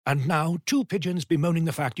And now, two pigeons bemoaning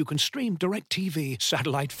the fact you can stream DirecTV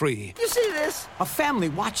satellite-free. You see this? A family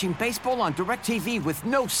watching baseball on DirecTV with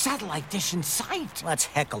no satellite dish in sight. Let's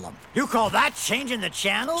heckle them. You call that changing the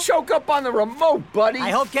channel? Choke up on the remote, buddy. I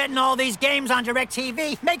hope getting all these games on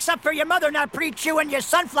DirecTV makes up for your mother not pre-chewing your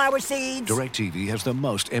sunflower seeds. DirecTV has the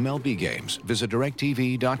most MLB games. Visit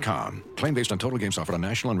DirecTV.com. Claim based on total games offered on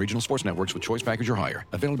national and regional sports networks with choice package or higher.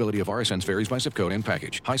 Availability of RSNs varies by zip code and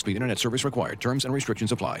package. High-speed internet service required. Terms and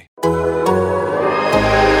restrictions apply.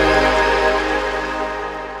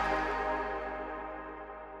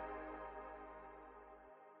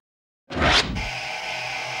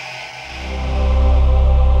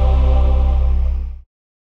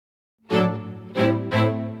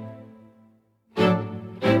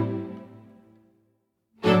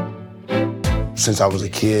 Since I was a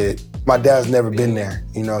kid, my dad's never been there.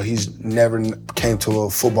 You know, he's never came to a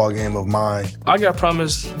football game of mine. I got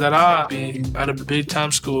promised that I'd be at a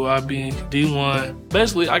big-time school. I'd be D1.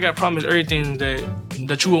 Basically, I got promised everything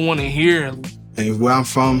that you would want to hear. And where I'm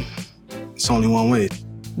from, it's only one way.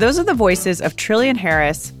 Those are the voices of Trillian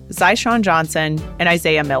Harris, Zyshawn Johnson, and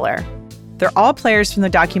Isaiah Miller. They're all players from the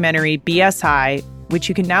documentary BS High, which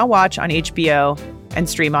you can now watch on HBO and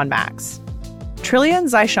stream on Max. Trillian,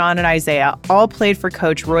 Zyshawn, and Isaiah all played for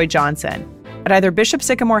Coach Roy Johnson at either Bishop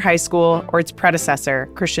Sycamore High School or its predecessor,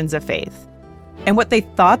 Christians of Faith. And what they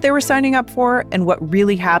thought they were signing up for and what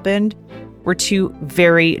really happened were two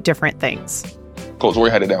very different things. Coach Roy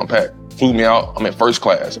had it down pat. Flew me out. I'm in first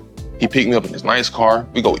class. He picked me up in this nice car.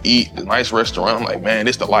 We go eat at this nice restaurant. I'm like, man,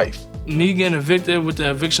 this the life. Me getting evicted with the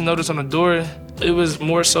eviction notice on the door, it was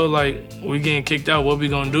more so like, we getting kicked out, what we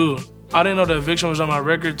gonna do? I didn't know the eviction was on my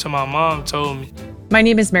record till my mom told me. My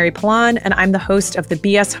name is Mary Palan, and I'm the host of the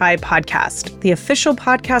BS High podcast, the official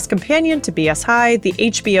podcast companion to BS High, the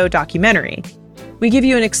HBO documentary. We give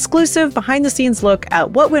you an exclusive behind-the-scenes look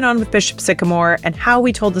at what went on with Bishop Sycamore and how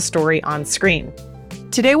we told the story on screen.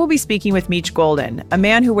 Today we'll be speaking with Meech Golden, a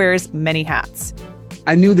man who wears many hats.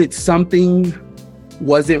 I knew that something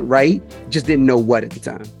wasn't right, just didn't know what at the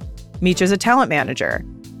time. Meech is a talent manager,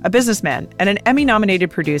 a businessman, and an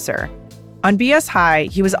Emmy-nominated producer. On BS High,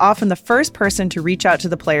 he was often the first person to reach out to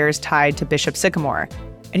the players tied to Bishop Sycamore,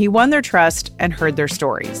 and he won their trust and heard their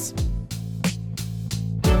stories.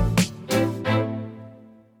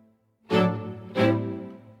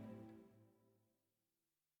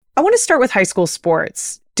 I want to start with high school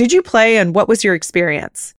sports. Did you play, and what was your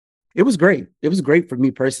experience? It was great. It was great for me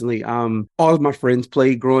personally. All of my friends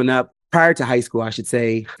played growing up. Prior to high school, I should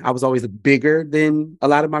say, I was always bigger than a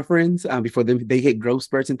lot of my friends before they hit growth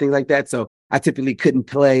spurts and things like that. So I typically couldn't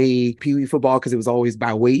play Pee Wee football because it was always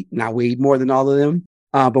by weight, and I weighed more than all of them.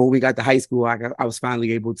 But when we got to high school, I was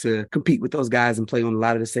finally able to compete with those guys and play on a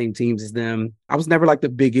lot of the same teams as them. I was never like the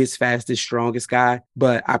biggest, fastest, strongest guy,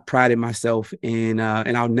 but I prided myself in,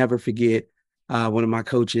 and I'll never forget one of my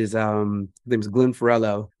coaches, his name was Glenn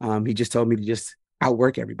Farello. He just told me to just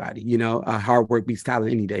outwork everybody, hard work beats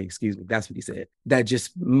talent any day. That's what he said. That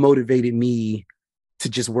just motivated me to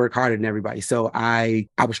just work harder than everybody. So I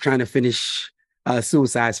was trying to finish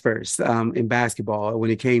suicides first in basketball.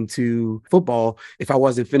 When it came to football, if I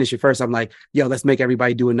wasn't finishing first, I'm like, yo, let's make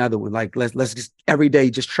everybody do another one. Like, let's just every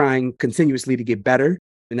day just trying continuously to get better.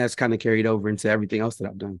 And that's kind of carried over into everything else that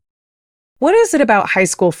I've done. What is it about high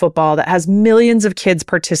school football that has millions of kids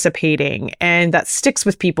participating and that sticks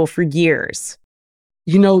with people for years?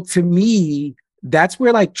 To me, that's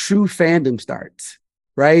where like true fandom starts,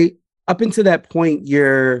 right? Up until that point,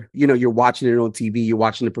 you're watching it on TV, you're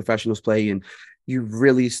watching the professionals play, and you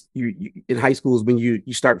in high school is when you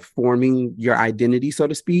start forming your identity, so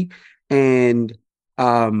to speak, and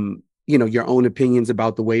your own opinions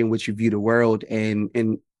about the way in which you view the world and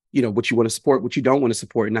what you want to support, what you don't want to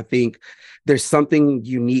support. And I think there's something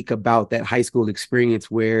unique about that high school experience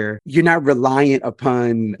where you're not reliant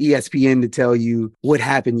upon ESPN to tell you what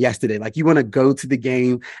happened yesterday. Like, you want to go to the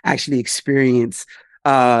game, actually experience,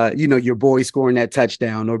 your boy scoring that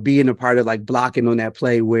touchdown or being a part of like blocking on that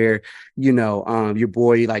play where, your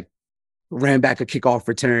boy like ran back a kickoff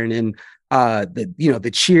return and,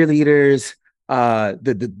 the cheerleaders,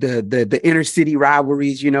 the inner city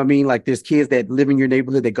rivalries, like there's kids that live in your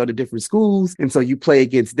neighborhood that go to different schools. And so you play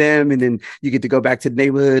against them and then you get to go back to the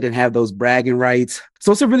neighborhood and have those bragging rights.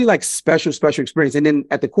 So it's a really like special experience. And then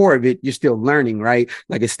at the core of it, you're still learning, right?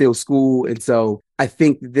 Like, it's still school. And so I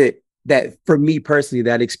think that for me personally,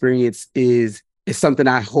 that experience is something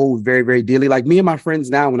I hold very, very dearly. Like, me and my friends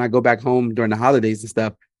now, when I go back home during the holidays and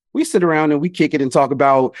stuff, we sit around and we kick it and talk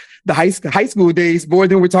about the high school days more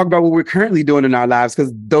than we're talking about what we're currently doing in our lives.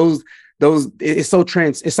 Because it's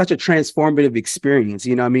such a transformative experience.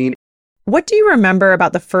 You know what I mean? What do you remember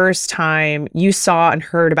about the first time you saw and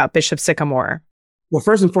heard about Bishop Sycamore? Well,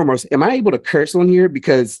 first and foremost, am I able to curse on here?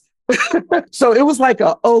 Because so it was like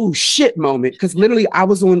a oh shit moment. Because literally I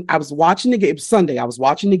was watching the game Sunday. I was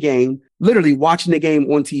watching the game, literally watching the game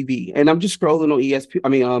on TV. And I'm just scrolling on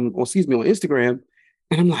on Instagram.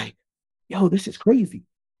 And I'm like, yo, this is crazy.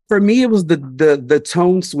 For me, it was the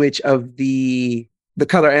tone switch of the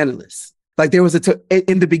color analysts. Like there was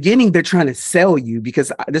in the beginning, they're trying to sell you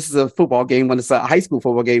because this is a football game when it's a high school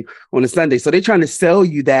football game on a Sunday. So they're trying to sell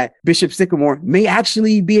you that Bishop Sycamore may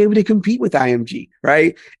actually be able to compete with IMG,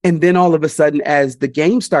 right? And then all of a sudden, as the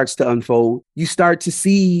game starts to unfold, you start to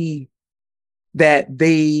see that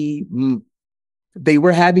they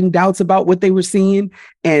were having doubts about what they were seeing.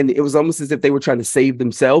 And it was almost as if they were trying to save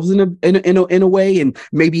themselves in a way and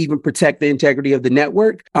maybe even protect the integrity of the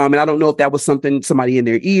network. And I don't know if that was somebody in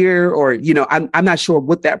their ear or, I'm not sure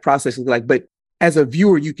what that process was like, but as a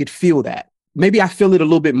viewer, you could feel that. Maybe I feel it a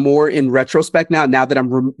little bit more in retrospect now that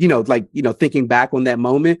I'm, thinking back on that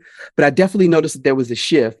moment, but I definitely noticed that there was a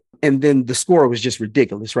shift and then the score was just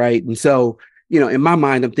ridiculous. Right. And so, in my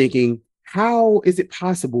mind, I'm thinking, how is it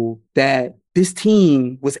possible that this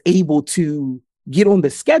team was able to get on the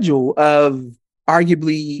schedule of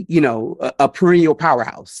arguably, a perennial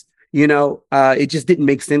powerhouse? It just didn't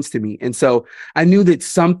make sense to me. And so I knew that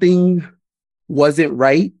something wasn't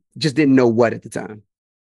right, just didn't know what at the time.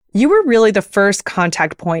 You were really the first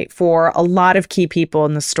contact point for a lot of key people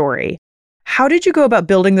in the story. How did you go about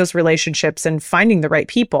building those relationships and finding the right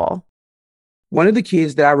people? One of the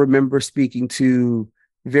kids that I remember speaking to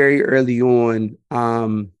very early on,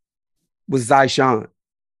 was Zyshawn.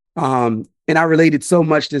 And I related so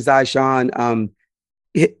much to Zyshawn.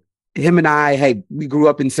 Him and I we grew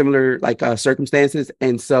up in similar circumstances.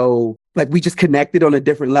 And so we just connected on a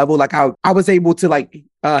different level. Like I was able to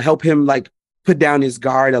help him put down his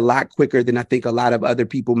guard a lot quicker than I think a lot of other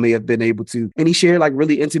people may have been able to. And he shared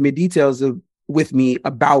really intimate details with me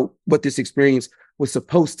about what this experience was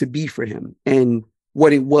supposed to be for him and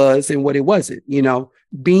what it was and what it wasn't.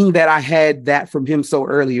 Being that I had that from him so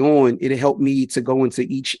early on, it helped me to go into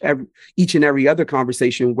each and every other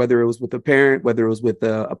conversation, whether it was with a parent, whether it was with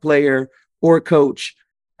a player or a coach.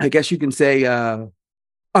 I guess you can say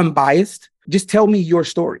unbiased. Just tell me your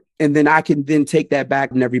story. And then I can then take that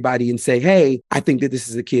back to everybody and say, hey, I think that this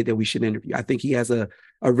is a kid that we should interview. I think he has a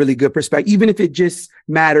really good perspective, even if it just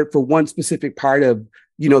mattered for one specific part of,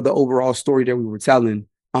 the overall story that we were telling.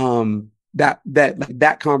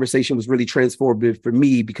 That conversation was really transformative for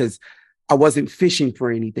me because I wasn't fishing for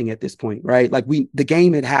anything at this point, right? The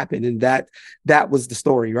game had happened and that was the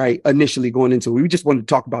story, right? Initially going into it, we just wanted to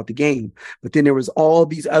talk about the game, but then there was all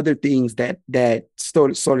these other things that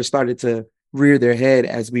sort of started to rear their head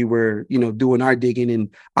as we were, doing our digging.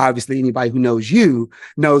 And obviously anybody who knows you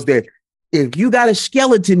knows that if you got a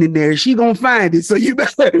skeleton in there, she gonna find it. So you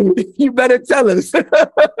better tell us.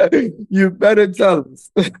 You better tell us.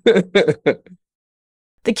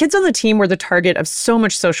 The kids on the team were the target of so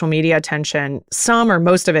much social media attention, some or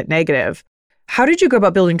most of it negative. How did you go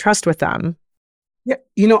about building trust with them? Yeah,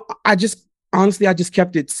 I just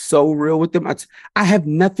kept it so real with them. I have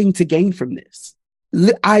nothing to gain from this.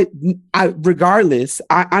 Regardless,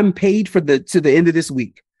 I'm paid to the end of this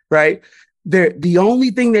week, right? The only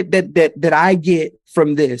thing that I get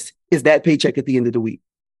from this is that paycheck at the end of the week.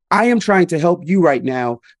 I am trying to help you right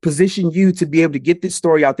now, position you to be able to get this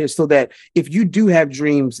story out there so that if you do have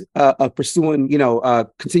dreams of pursuing,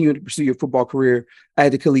 continuing to pursue your football career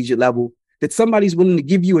at the collegiate level, that somebody's willing to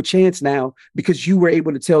give you a chance now because you were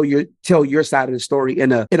able to tell your side of the story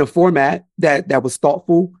in a format that was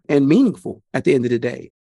thoughtful and meaningful at the end of the day.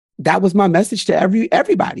 That was my message to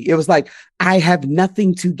everybody. It was like, I have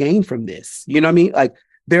nothing to gain from this. You know what I mean?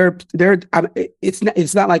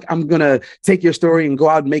 It's not like I'm going to take your story and go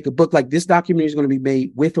out and make a book. This documentary is going to be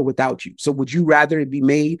made with or without you. So would you rather it be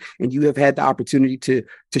made and you have had the opportunity to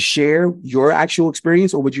share your actual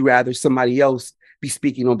experience, or would you rather somebody else be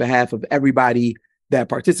speaking on behalf of everybody that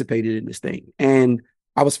participated in this thing? And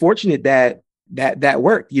I was fortunate that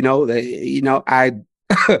worked. I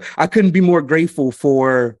I couldn't be more grateful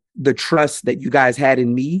for the trust that you guys had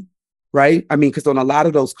in me. Right. I mean, because on a lot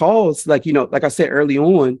of those calls, like I said early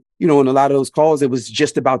on, in a lot of those calls, it was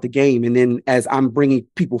just about the game. And then as I'm bringing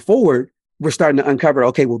people forward, we're starting to uncover,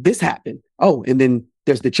 okay, well, this happened. Oh, and then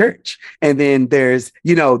there's the church. And then there's,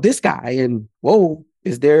 this guy. And whoa,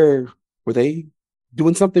 were they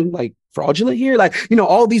doing something fraudulent here?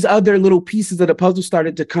 All these other little pieces of the puzzle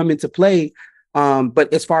started to come into play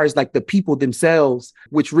But as far as like the people themselves,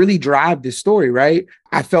 which really drive this story, right?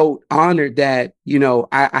 I felt honored that,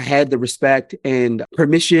 I had the respect and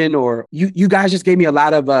permission, or you guys just gave me a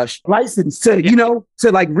lot of license to,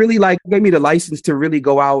 to like really like gave me the license to really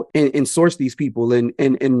go out and source these people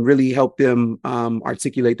and really help them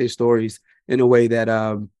articulate their stories in a way that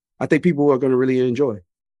I think people are going to really enjoy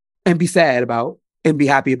and be sad about and be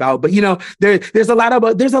happy about. But, there's a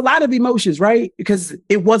lot of emotions, right? Because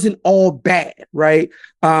it wasn't all bad, right?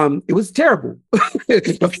 It was terrible.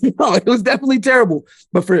 It was definitely terrible.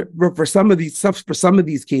 But for some of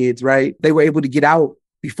these kids, right, they were able to get out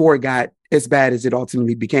before it got as bad as it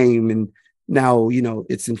ultimately became. And now,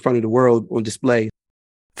 it's in front of the world on display.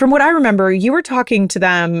 From what I remember, you were talking to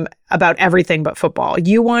them about everything but football.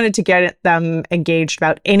 You wanted to get them engaged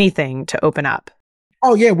about anything to open up.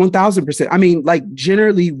 Oh yeah, 1000%. I mean, like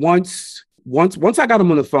generally once I got them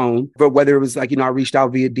on the phone, but whether it was like, I reached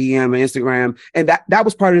out via DM or Instagram, and that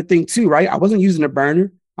was part of the thing too, right? I wasn't using a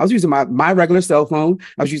burner. I was using my regular cell phone.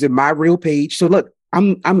 I was using my real page. So look,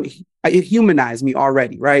 it humanized me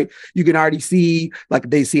already, right? You can already see, like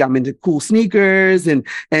they see I'm into cool sneakers and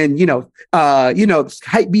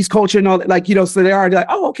hype beast culture and all that, like, so they're already like,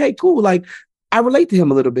 oh, okay, cool. Like I relate to him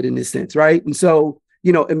a little bit in this sense, right? And so,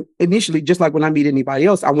 initially, just like when I meet anybody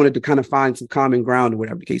else, I wanted to kind of find some common ground or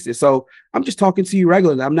whatever the case is. So I'm just talking to you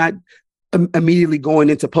regularly. I'm not immediately going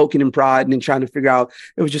into poking and prodding and trying to figure out.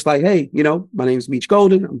 It was just like, hey, my name is Meech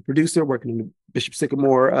Golden. I'm a producer working on the Bishop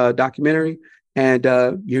Sycamore documentary. And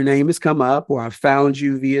your name has come up, or I found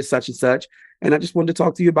you via such and such. And I just wanted to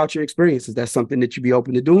talk to you about your experiences. That's something that you'd be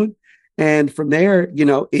open to doing. And from there,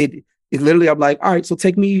 it literally, I'm like, all right, so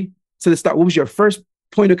take me to the start. What was your first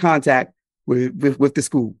point of contact with the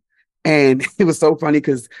school? And it was so funny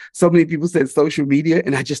because so many people said social media,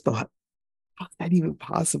 and I just thought, how's that even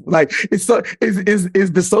possible? Like, is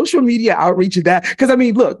the social media outreach of that? Because I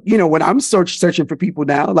mean, look, when I'm searching for people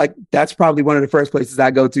now, like that's probably one of the first places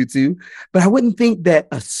I go to too. But I wouldn't think that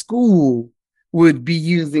a school would be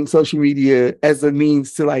using social media as a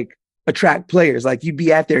means to like attract players. Like you'd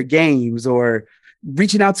be at their games or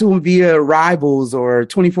reaching out to them via Rivals or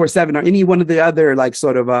 24/7 or any one of the other like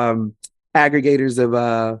sort of aggregators of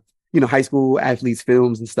high school athletes,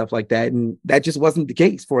 films and stuff like that. And that just wasn't the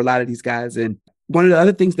case for a lot of these guys. And one of the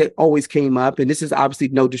other things that always came up, and this is obviously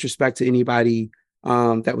no disrespect to anybody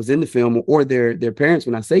that was in the film or their parents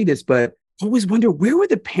when I say this, but I always wonder, where were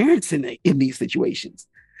the parents in these situations?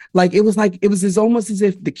 Like it was almost as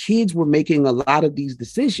if the kids were making a lot of these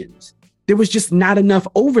decisions. There was just not enough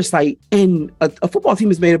oversight, and a football team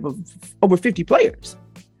is made up of over 50 players.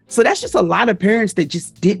 So that's just a lot of parents that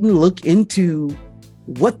just didn't look into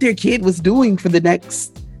what their kid was doing for the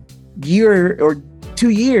next year or 2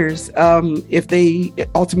 years if they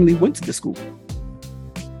ultimately went to the school.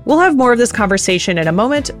 We'll have more of this conversation in a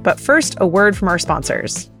moment, but first, a word from our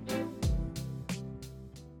sponsors.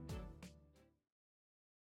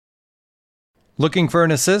 Looking for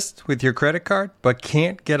an assist with your credit card, but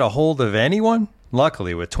can't get a hold of anyone?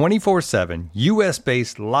 Luckily, with 24/7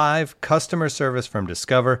 U.S.-based live customer service from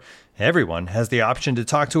Discover, everyone has the option to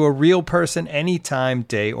talk to a real person anytime,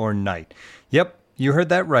 day or night. Yep, you heard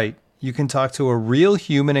that right. You can talk to a real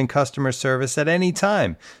human in customer service at any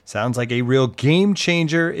time. Sounds like a real game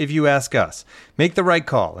changer if you ask us. Make the right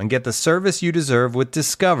call and get the service you deserve with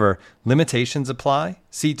Discover. Limitations apply.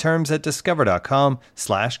 See terms at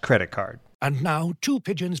discover.com/creditcard. And now, two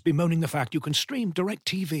pigeons bemoaning the fact you can stream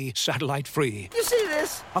DirecTV satellite-free. You see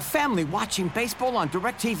this? A family watching baseball on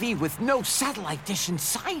DirecTV with no satellite dish in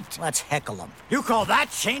sight. Let's heckle them. You call that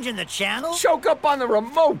changing the channel? Choke up on the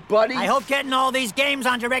remote, buddy. I hope getting all these games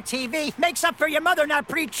on DirecTV makes up for your mother not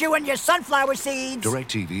pre-chewing your sunflower seeds.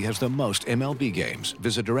 DirecTV has the most MLB games.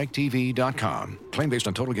 Visit DirecTV.com. Claim based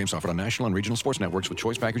on total games offered on national and regional sports networks with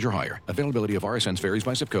choice package or higher. Availability of RSNs varies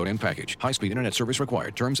by zip code and package. High-speed internet service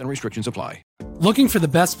required. Terms and restrictions apply. Looking for the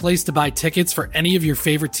best place to buy tickets for any of your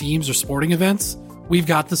favorite teams or sporting events? We've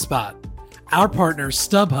got the spot. Our partner,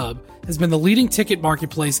 StubHub, has been the leading ticket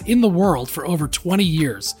marketplace in the world for over 20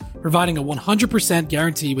 years, providing a 100%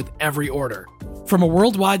 guarantee with every order. From a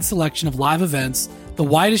worldwide selection of live events, the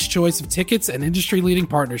widest choice of tickets and industry-leading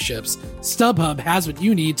partnerships, StubHub has what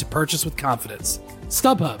you need to purchase with confidence.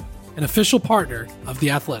 StubHub, an official partner of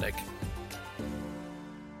The Athletic.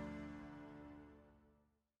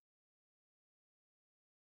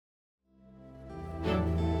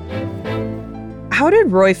 How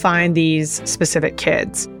did Roy find these specific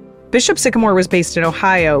kids? Bishop Sycamore was based in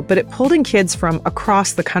Ohio, but it pulled in kids from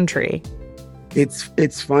across the country.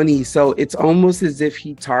 It's funny. So it's almost as if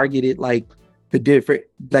he targeted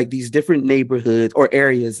these different neighborhoods or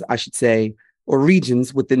areas, I should say, or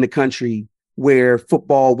regions within the country where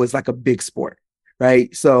football was like a big sport,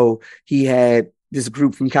 right? So he had this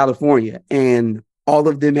group from California, and all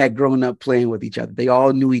of them had grown up playing with each other. They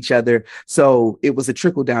all knew each other. So it was a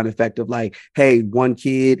trickle down effect of like, hey, one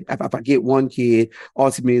kid, if I get one kid,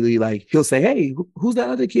 ultimately, like he'll say, hey, who's that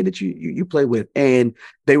other kid that you play with? And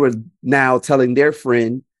they were now telling their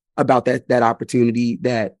friend about that opportunity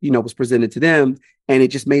that, was presented to them. And it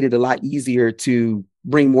just made it a lot easier to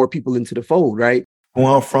bring more people into the fold, right? Where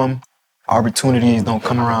I'm from, opportunities don't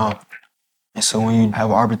come around. And so when you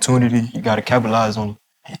have an opportunity, you got to capitalize on it.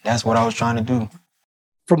 And that's what I was trying to do.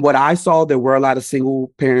 From what I saw, there were a lot of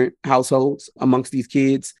single parent households amongst these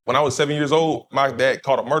kids. When I was 7 years old, my dad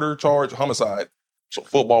caught a murder charge, homicide. So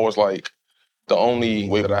football was like the only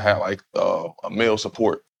way that I had like a male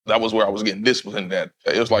support. That was where I was getting disciplined at.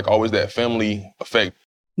 It was like always that family effect.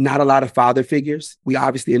 Not a lot of father figures. We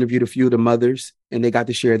obviously interviewed a few of the mothers, and they got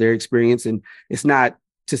to share their experience. And it's not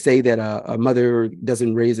to say that a mother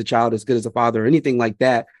doesn't raise a child as good as a father or anything like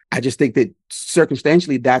that. I just think that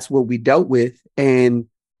circumstantially, that's what we dealt with. And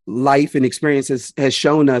life and experience has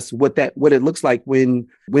shown us what it looks like when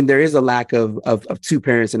there is a lack of two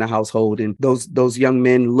parents in a household, and those young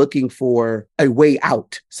men looking for a way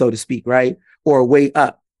out, so to speak, right? Or a way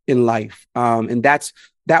up in life. And that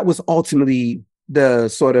was ultimately the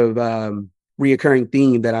sort of reoccurring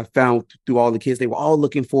theme that I found through all the kids. They were all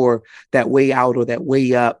looking for that way out or that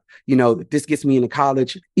way up. This gets me into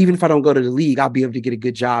college. Even if I don't go to the league, I'll be able to get a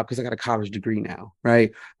good job because I got a college degree now,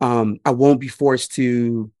 right? I won't be forced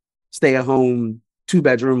to stay at home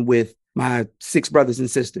 2-bedroom with my 6 brothers and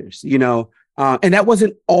sisters, and that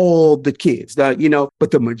wasn't all the kids, but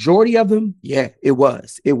the majority of them, yeah, it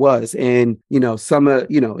was. And, some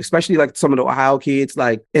especially like some of the Ohio kids,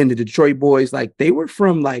 like, and the Detroit boys, like they were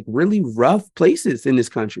from like really rough places in this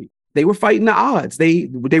country. They were fighting the odds. They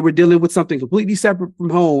were dealing with something completely separate from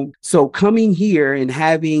home. So coming here and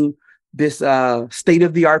having this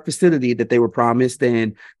state-of-the-art facility that they were promised,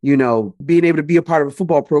 and, being able to be a part of a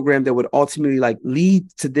football program that would ultimately like lead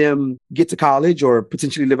to them get to college or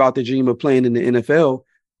potentially live out their dream of playing in the NFL,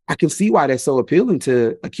 I can see why that's so appealing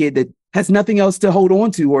to a kid that has nothing else to hold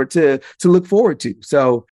on to or to look forward to.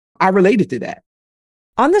 So I related to that.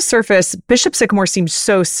 On the surface, Bishop Sycamore seems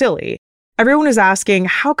so silly. Everyone was asking,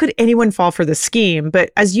 how could anyone fall for the scheme?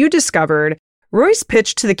 But as you discovered, Roy's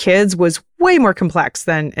pitch to the kids was way more complex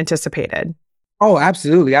than anticipated. Oh,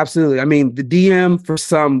 absolutely. Absolutely. I mean, the DM for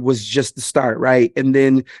some was just the start, right? And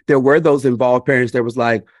then there were those involved parents that was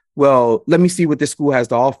like, well, let me see what this school has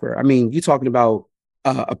to offer. I mean, you're talking about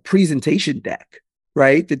a presentation deck,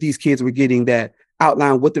 right? That these kids were getting that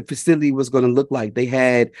outlined what the facility was going to look like. They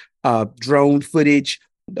had drone footage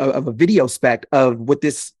of a video spec of what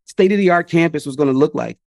this state-of-the-art campus was going to look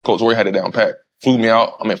like. Coach Roy had it down pat. Flew me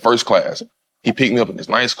out. I'm in first class. He picked me up in this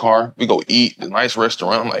nice car. We go eat this nice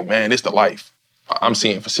restaurant. I'm like, man, it's the life. I'm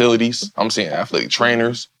seeing facilities. I'm seeing athletic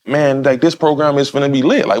trainers. Man, like this program is finna be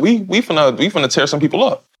lit. Like we finna tear some people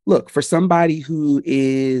up. Look, for somebody who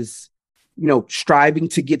is, striving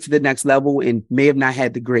to get to the next level and may have not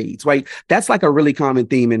had the grades, right? That's like a really common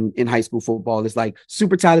theme in high school football. It's like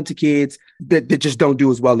super talented kids that just don't do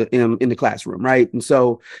as well in the classroom, right? And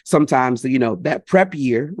so sometimes, that prep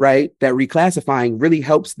year, right, that reclassifying really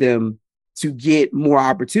helps them to get more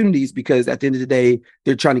opportunities, because at the end of the day,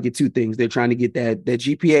 they're trying to get two things. They're trying to get that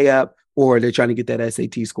GPA up, or they're trying to get that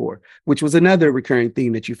SAT score, which was another recurring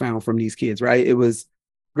theme that you found from these kids, right? It was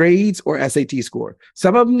grades or SAT score.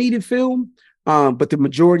 Some of them needed film, but the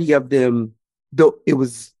majority of them, it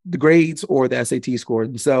was the grades or the SAT score.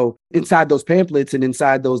 And so inside those pamphlets and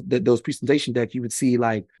inside those presentation decks, you would see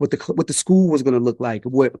like what the school was going to look like.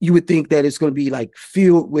 What you would think that it's going to be like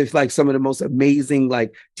filled with like some of the most amazing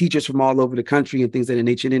like teachers from all over the country and things of that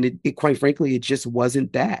nature. And it quite frankly, it just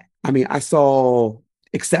wasn't that. I mean, I saw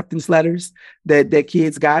acceptance letters that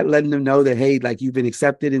kids got, letting them know that, hey, like you've been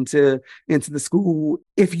accepted into the school.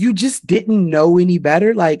 If you just didn't know any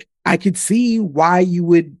better, like I could see why you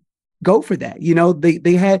would go for that.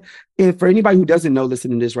 They had, and for anybody who doesn't know,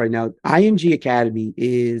 listening to this right now, IMG Academy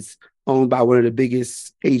is owned by one of the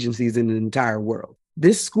biggest agencies in the entire world.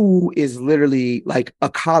 This school is literally like a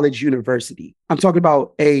college university. I'm talking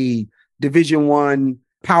about a Division I,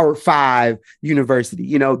 Power 5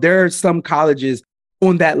 university. There are some colleges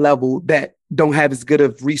on that level that don't have as good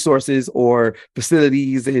of resources or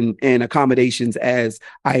facilities and accommodations as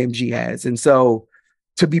IMG has. And so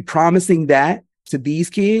to be promising that to these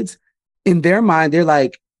kids, in their mind, they're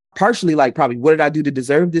like, partially like, probably, what did I do to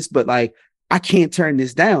deserve this? But like, I can't turn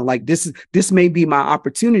this down. Like this may be my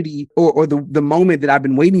opportunity or the moment that I've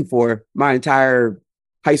been waiting for my entire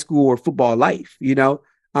high school or football life.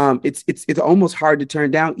 It's almost hard to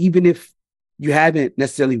turn down, even if You haven't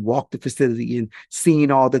necessarily walked the facility and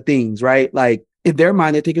seen all the things, right? Like in their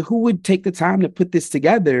mind, they're thinking, who would take the time to put this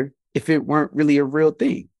together if it weren't really a real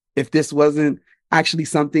thing? If this wasn't actually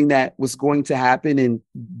something that was going to happen and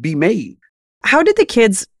be made. How did the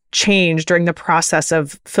kids change during the process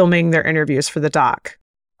of filming their interviews for the doc?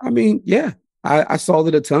 I mean, yeah, I saw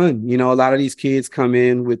it a ton. You know, a lot of these kids come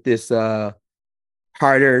in with this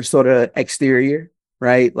harder sort of exterior,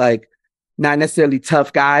 right? Like not necessarily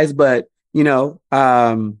tough guys, but, you know,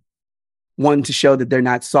 wanting to show that they're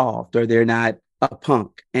not soft or they're not a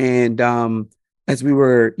punk. And as we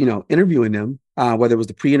were, you know, interviewing them, whether it was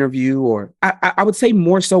the pre-interview or I would say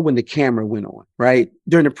more so when the camera went on, right?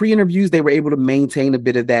 During the pre-interviews, they were able to maintain a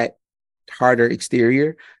bit of that harder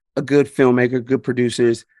exterior. A good filmmaker, good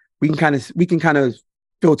producers, we can kind of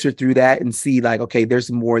filter through that and see like, okay,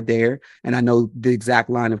 there's more there. And I know the exact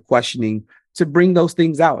line of questioning to bring those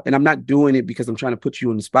things out. And I'm not doing it because I'm trying to put you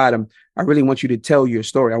on the spot. I really want you to tell your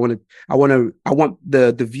story. I want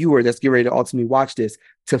the viewer that's getting ready to ultimately watch this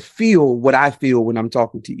to feel what I feel when I'm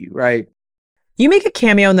talking to you, right? You make a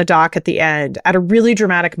cameo in the doc at the end at a really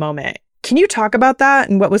dramatic moment. Can you talk about that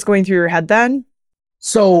and what was going through your head then?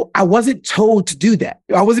 So I wasn't told to do that.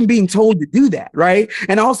 I wasn't being told to do that, right?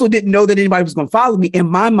 And I also didn't know that anybody was going to follow me. In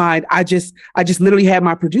my mind, I just literally had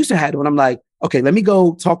my producer hat on. I'm like, okay, let me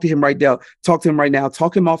go talk to him right now. Talk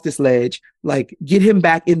him off this ledge, like get him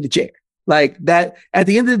back in the chair. Like that, at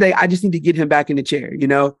the end of the day, I just need to get him back in the chair, you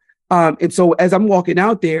know? And so as I'm walking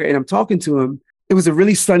out there and I'm talking to him, it was a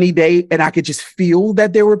really sunny day and I could just feel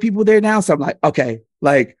that there were people there now. So I'm like, okay,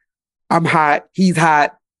 like I'm hot. He's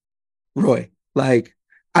hot. Roy. Like,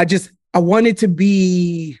 I wanted to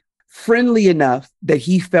be friendly enough that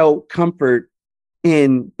he felt comfort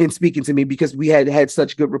in speaking to me because we had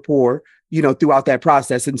such good rapport, you know, throughout that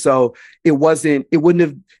process. And so it would have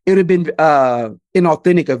been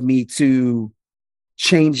inauthentic of me to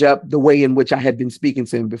change up the way in which I had been speaking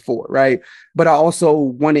to him before. Right. But I also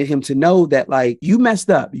wanted him to know that like you messed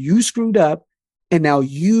up, you screwed up. And now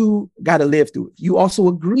you got to live through it. You also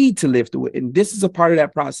agreed to live through it. And this is a part of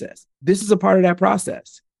that process.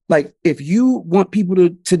 Like if you want people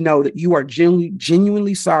to know that you are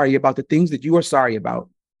genuinely sorry about the things that you are sorry about,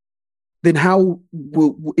 then how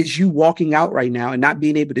is you walking out right now and not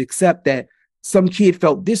being able to accept that some kid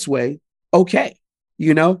felt this way? Okay.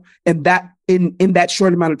 You know, and that in that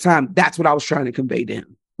short amount of time, that's what I was trying to convey to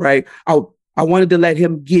him. Right. I wanted to let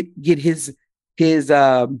him get his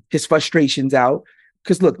frustrations out.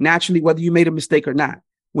 Because look, naturally, whether you made a mistake or not,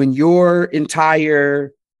 when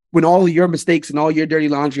all of your mistakes and all your dirty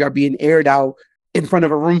laundry are being aired out in front of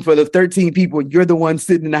a room full of 13 people, and you're the one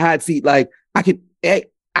sitting in the hot seat, like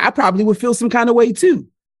I probably would feel some kind of way too.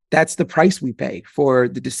 That's the price we pay for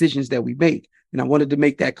the decisions that we make. And I wanted to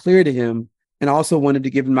make that clear to him. And I also wanted to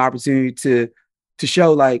give him an opportunity to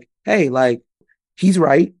show like, hey, like, he's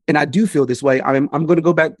right. And I do feel this way. I'm going to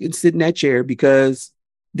go back and sit in that chair because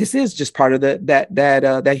this is just part of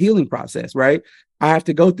that healing process, right? I have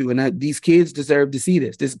to go through, and these kids deserve to see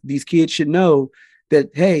this. These kids should know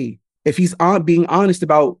that, hey, if he's being honest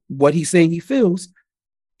about what he's saying he feels,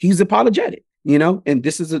 he's apologetic, you know. And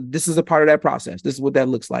this is a part of that process. This is what that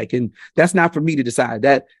looks like, and that's not for me to decide.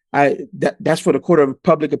 That's for the court of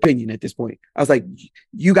public opinion at this point. I was like,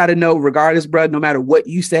 you got to know, regardless, bro, no matter what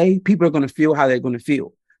you say, people are going to feel how they're going to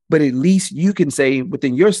feel. But at least you can say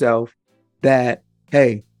within yourself that,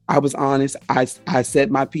 hey, I was honest. I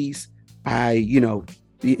said my piece. I,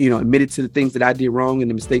 admitted to the things that I did wrong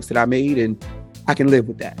and the mistakes that I made, and I can live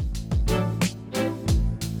with that.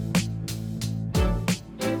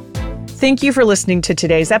 Thank you for listening to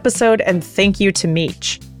today's episode, and thank you to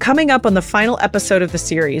Meech. Coming up on the final episode of the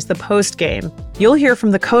series, The Post Game, you'll hear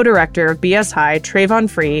from the co-director of BS High, Trayvon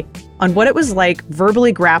Free, on what it was like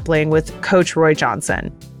verbally grappling with Coach Roy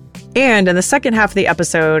Johnson. And in the second half of the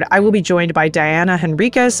episode, I will be joined by Diana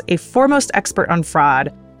Henriquez, a foremost expert on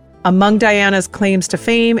fraud. Among Diana's claims to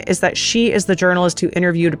fame is that she is the journalist who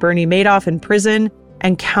interviewed Bernie Madoff in prison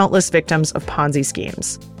and countless victims of Ponzi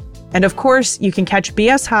schemes. And of course, you can catch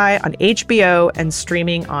BS High on HBO and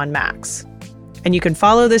streaming on Max. And you can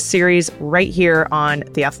follow this series right here on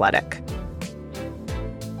The Athletic.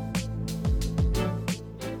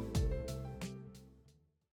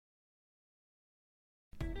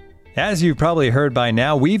 As you've probably heard by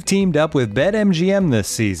now, we've teamed up with BetMGM this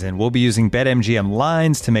season. We'll be using BetMGM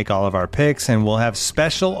lines to make all of our picks, and we'll have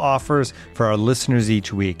special offers for our listeners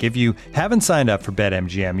each week. If you haven't signed up for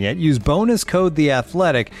BetMGM yet, use bonus code The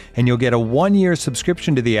Athletic, and you'll get a 1-year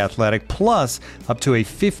subscription to The Athletic, plus up to a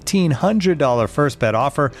 $1,500 first bet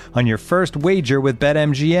offer on your first wager with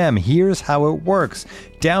BetMGM. Here's how it works.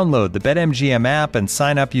 Download the BetMGM app and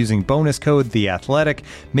sign up using bonus code The Athletic.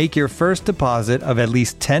 Make your first deposit of at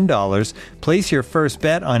least $10. Place your first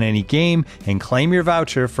bet on any game and claim your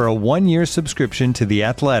voucher for a 1-year subscription to The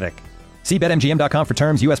Athletic. See BetMGM.com for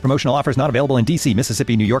terms. U.S. promotional offers not available in D.C.,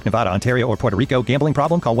 Mississippi, New York, Nevada, Ontario, or Puerto Rico. Gambling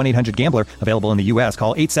problem? Call 1-800-GAMBLER. Available in the U.S.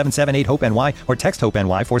 Call 877-8-HOPE-NY or text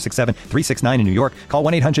HOPE-NY 467-369 in New York. Call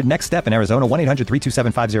 1-800-NEXT-STEP in Arizona.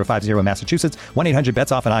 1-800-327-5050 in Massachusetts.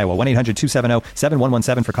 1-800-BETS-OFF in Iowa.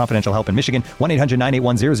 1-800-270-7117 for confidential help in Michigan.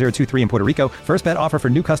 1-800-981-0023 in Puerto Rico. First bet offer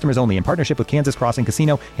for new customers only in partnership with Kansas Crossing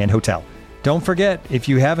Casino and Hotel. Don't forget, if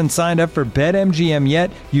you haven't signed up for BetMGM yet,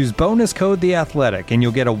 use bonus code The Athletic, and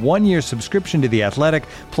you'll get a 1-year subscription to The Athletic,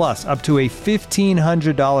 plus up to a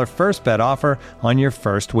 $1,500 first bet offer on your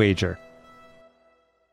first wager.